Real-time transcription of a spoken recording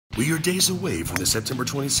We are days away from the September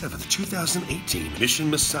 27th, 2018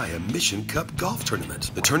 Mission Messiah Mission Cup Golf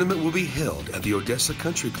Tournament. The tournament will be held at the Odessa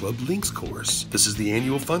Country Club Links Course. This is the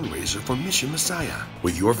annual fundraiser for Mission Messiah.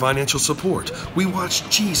 With your financial support, we watch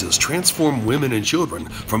Jesus transform women and children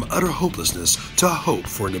from utter hopelessness to hope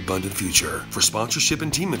for an abundant future. For sponsorship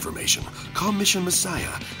and team information, call Mission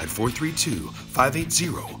Messiah at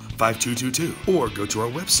 432-580-5222 or go to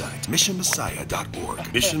our website,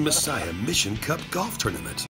 missionmessiah.org. Mission Messiah Mission Cup Golf Tournament.